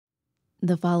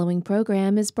The following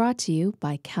program is brought to you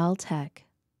by Caltech.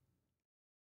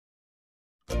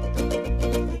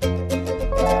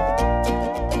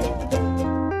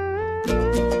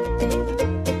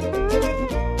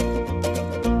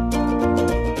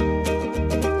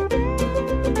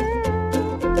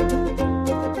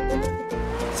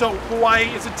 So Hawaii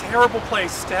is a terrible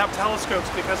place to have telescopes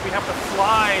because we have to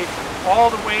fly all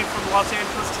the way from Los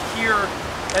Angeles to here,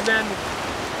 and then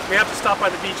we have to stop by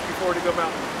the beach before to go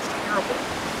mountain. It's terrible. I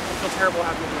feel terrible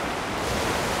having to do it.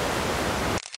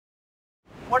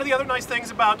 One of the other nice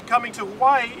things about coming to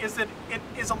Hawaii is that it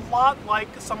is a lot like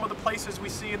some of the places we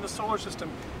see in the solar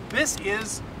system. This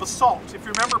is basalt. If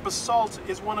you remember, basalt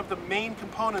is one of the main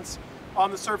components on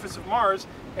the surface of Mars,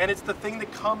 and it's the thing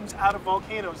that comes out of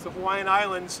volcanoes. The Hawaiian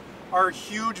Islands are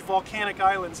huge volcanic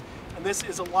islands, and this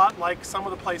is a lot like some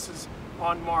of the places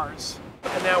on Mars.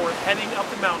 And now we're heading up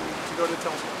the mountain to go to the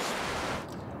telescopes.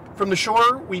 From the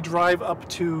shore, we drive up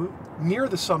to near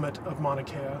the summit of Mauna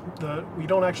Kea. We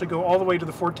don't actually go all the way to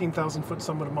the 14,000 foot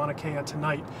summit of Mauna Kea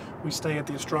tonight. We stay at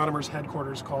the astronomers'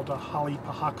 headquarters called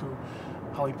Halipahaku.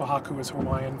 Halipahaku is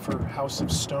Hawaiian for House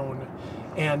of Stone.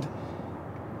 And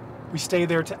we stay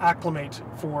there to acclimate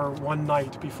for one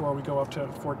night before we go up to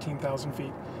 14,000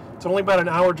 feet. It's only about an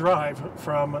hour drive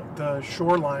from the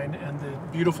shoreline and the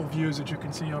beautiful views that you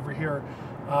can see over here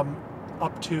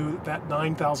up to that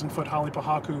 9,000 foot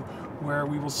Halipahaku, where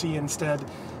we will see instead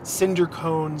cinder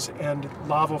cones and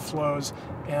lava flows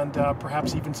and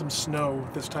perhaps even some snow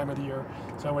this time of the year.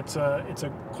 So it's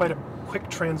quite a quick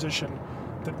transition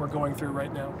that we're going through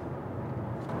right now.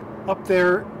 Up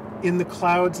there in the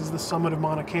clouds is the summit of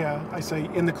Mauna Kea. I say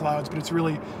in the clouds, but it's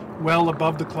really well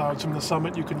above the clouds. From the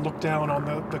summit you can look down on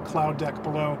the cloud deck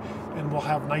below, and we'll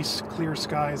have nice clear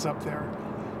skies up there.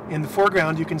 In the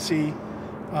foreground you can see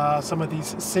some of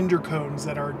these cinder cones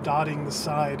that are dotting the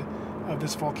side of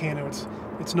this volcano.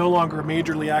 It's no longer a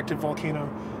majorly active volcano,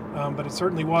 but it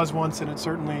certainly was once, and it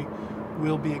certainly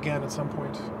will be again at some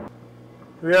point.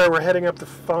 We're heading up the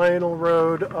final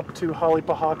road up to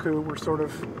Halipahaku. We're sort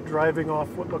of driving off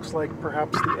what looks like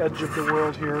perhaps the edge of the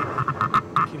world here.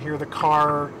 You can hear the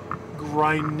car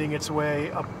grinding its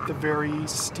way up the very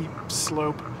steep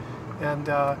slope. And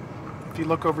if you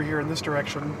look over here in this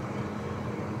direction,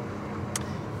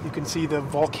 you can see the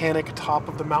volcanic top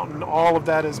of the mountain. All of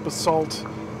that is basalt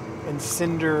and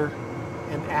cinder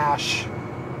and ash.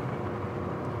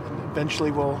 And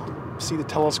eventually we'll see the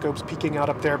telescopes peeking out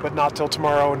up there, but not till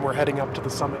tomorrow, and we're heading up to the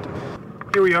summit.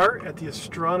 Here we are at the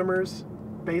astronomers'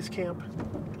 base camp,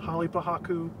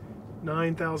 Halipahaku,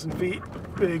 9,000 feet,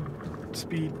 big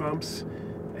speed bumps,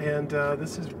 and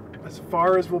this is as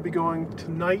far as we'll be going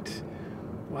tonight.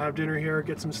 We'll have dinner here,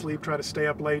 get some sleep, try to stay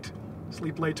up late,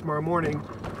 sleep late tomorrow morning,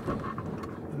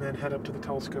 and then head up to the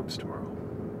telescopes tomorrow.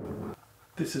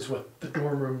 This is what the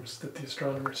dorm rooms that the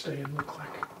astronomers stay in look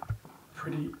like.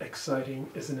 Pretty exciting,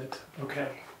 isn't it? Okay,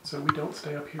 so we don't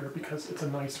stay up here because it's a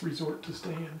nice resort to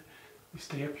stay in. We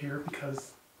stay up here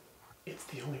because it's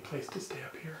the only place to stay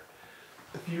up here.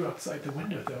 The view outside the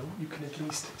window, though, you can at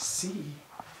least see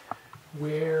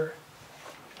where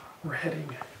we're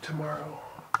heading tomorrow.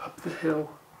 Up the hill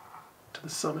to the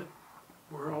summit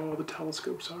where all the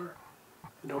telescopes are.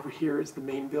 And over here is the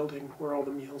main building where all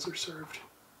the meals are served.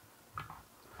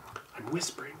 I'm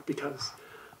whispering because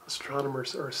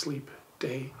astronomers are asleep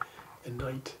day and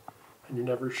night, and you're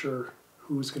never sure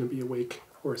who's going to be awake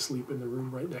or asleep in the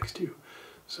room right next to you.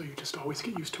 So you just always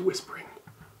get used to whispering,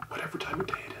 whatever time of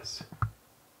day it is.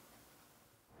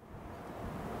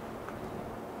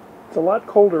 It's a lot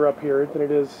colder up here than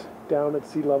it is down at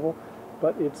sea level,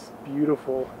 but it's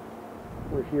beautiful.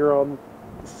 We're here on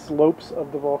the slopes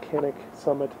of the volcanic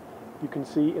summit. You can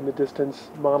see in the distance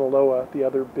Mauna Loa, the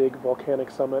other big volcanic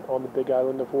summit on the big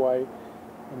island of Hawaii.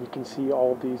 And you can see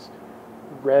all of these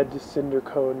red cinder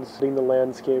cones in the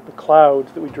landscape. The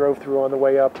clouds that we drove through on the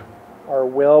way up are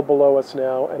well below us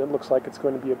now, and it looks like it's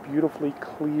going to be a beautifully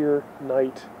clear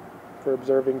night for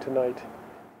observing tonight.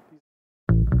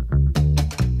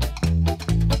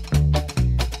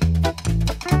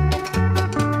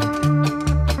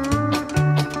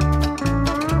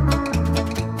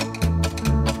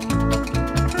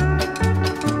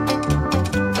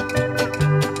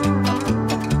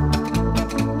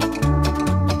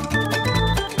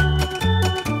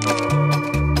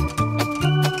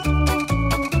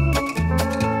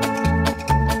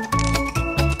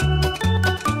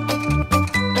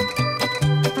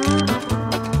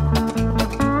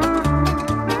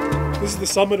 The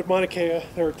summit of Mauna Kea.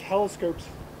 There are telescopes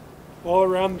all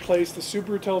around the place. The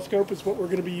Subaru telescope is what we're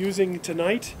going to be using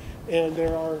tonight, and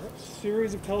there are a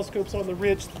series of telescopes on the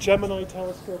ridge. The Gemini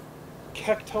telescope,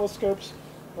 Keck telescopes,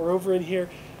 are over in here.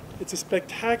 It's a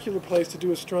spectacular place to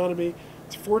do astronomy.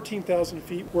 It's 14,000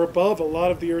 feet. We're above a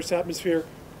lot of the Earth's atmosphere.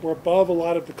 We're above a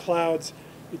lot of the clouds.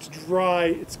 It's dry,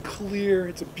 it's clear,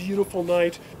 it's a beautiful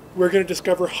night. We're going to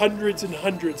discover hundreds and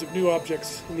hundreds of new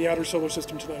objects in the outer solar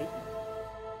system tonight.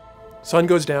 Sun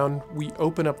goes down, we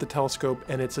open up the telescope,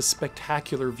 and it's a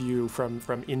spectacular view from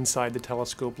inside the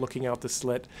telescope looking out the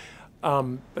slit.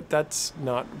 But that's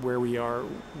not where we are.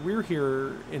 We're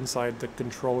here inside the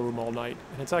control room all night,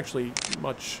 and it's actually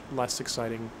much less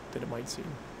exciting than it might seem.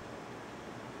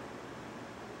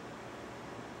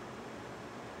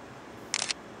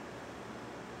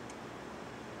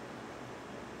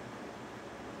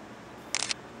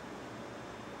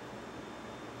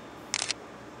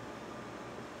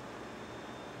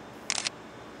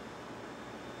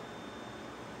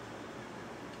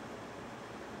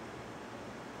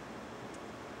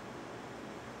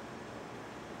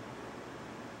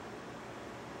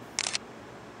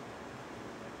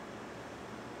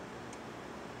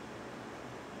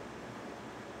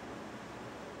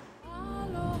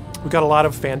 We got a lot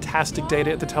of fantastic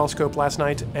data at the telescope last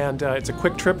night, and it's a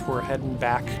quick trip. We're heading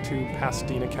back to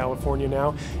Pasadena, California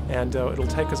now, and it'll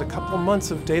take us a couple of months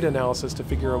of data analysis to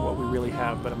figure out what we really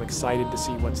have, but I'm excited to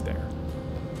see what's there.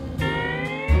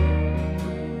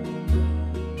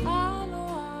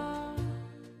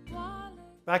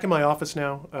 Back in my office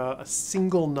now, a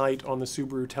single night on the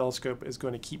Subaru telescope is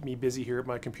going to keep me busy here at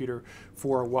my computer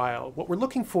for a while. What we're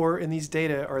looking for in these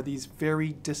data are these very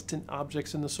distant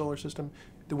objects in the solar system.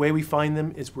 The way we find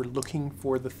them is we're looking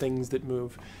for the things that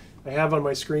move. I have on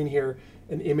my screen here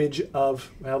an image of,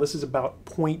 well, this is about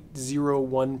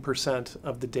 0.01%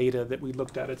 of the data that we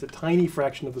looked at. It's a tiny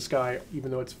fraction of the sky,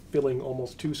 even though it's filling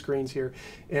almost 2 screens here.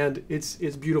 And it's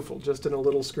beautiful. Just in a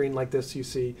little screen like this, you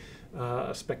see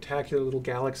a spectacular little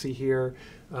galaxy here.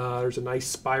 There's a nice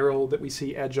spiral that we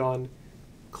see edge on.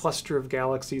 Cluster of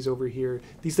galaxies over here.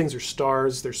 These things are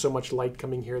stars. There's so much light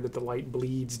coming here that the light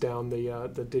bleeds down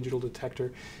the digital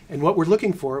detector. And what we're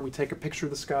looking for, we take a picture of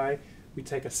the sky, we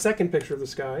take a second picture of the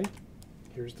sky.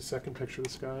 Here's the second picture of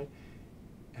the sky.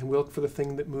 And we look for the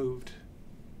thing that moved.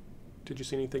 Did you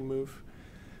see anything move?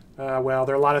 Well,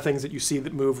 there are a lot of things that you see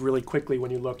that move really quickly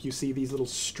when you look. You see these little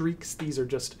streaks. These are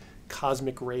just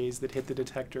cosmic rays that hit the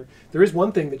detector. There is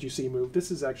one thing that you see move.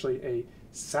 This is actually a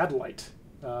satellite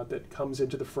that comes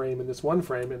into the frame in this one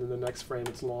frame, and in the next frame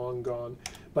it's long gone.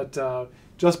 But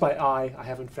just by eye, I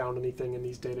haven't found anything in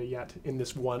these data yet, in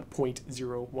this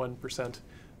 1.01%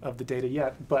 of the data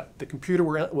yet. But the computer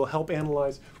will help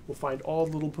analyze. We'll find all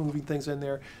the little moving things in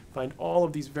there, find all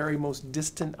of these very most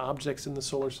distant objects in the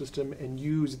solar system, and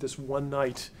use this one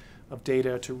night of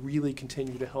data to really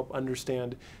continue to help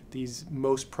understand these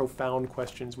most profound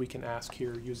questions we can ask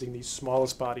here using these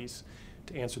smallest bodies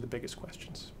to answer the biggest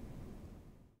questions.